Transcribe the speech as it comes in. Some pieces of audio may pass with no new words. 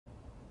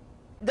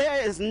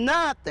There is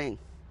nothing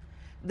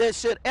that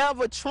should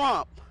ever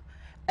trump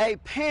a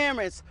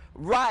parent's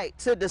right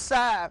to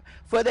decide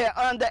for their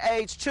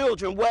underage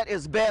children what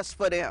is best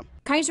for them.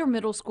 Kaiser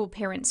Middle School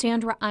parent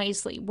Sandra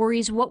Isley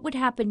worries what would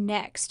happen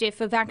next if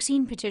a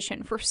vaccine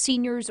petition for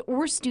seniors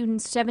or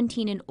students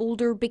 17 and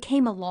older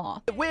became a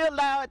law. If we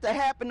allow it to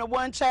happen to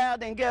one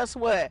child, then guess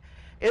what?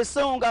 It's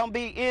soon going to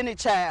be any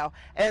child.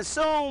 And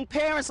soon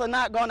parents are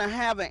not going to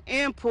have an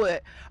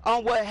input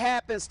on what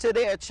happens to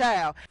their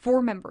child.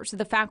 4 members of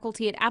the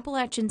faculty at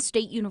Appalachian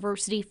State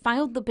University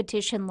filed the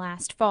petition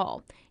last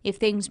fall. If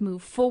things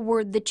move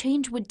forward, the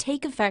change would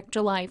take effect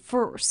July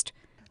 1st.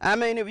 I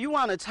mean, if you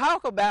want to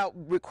talk about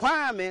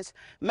requirements,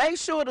 make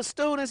sure the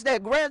students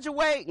that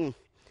graduating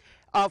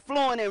are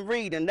fluent in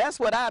reading. That's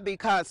what I be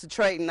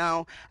concentrating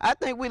on. I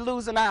think we're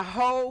losing our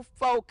whole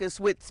focus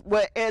with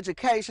what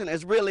education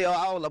is really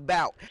all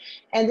about.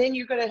 And then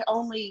you're going to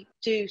only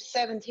do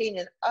 17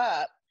 and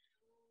up.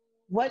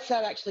 What's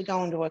that actually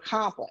going to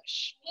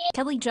accomplish?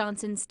 Kelly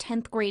Johnson's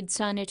 10th grade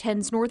son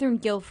attends Northern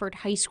Guilford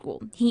High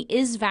School. He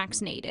is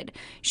vaccinated.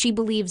 She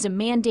believes a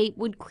mandate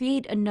would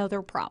create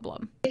another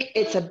problem.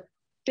 It's a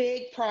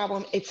big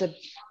problem. It's a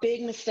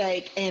big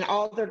mistake, and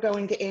all they're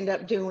going to end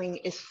up doing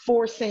is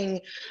forcing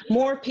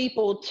more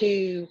people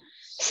to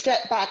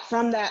step back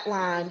from that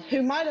line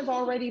who might have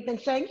already been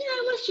saying,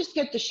 let's just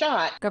get the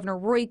shot. Governor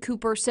Roy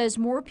Cooper says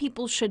more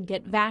people should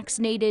get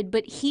vaccinated,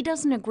 but he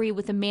doesn't agree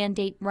with a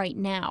mandate right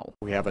now.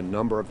 We have a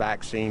number of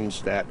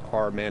vaccines that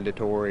are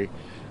mandatory,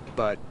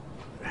 but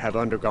have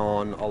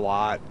undergone a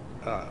lot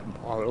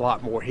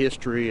more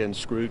history and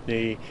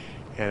scrutiny,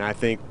 and I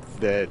think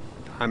that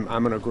I'm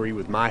going to agree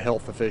with my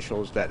health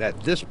officials that at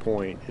this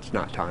point, it's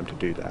not time to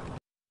do that.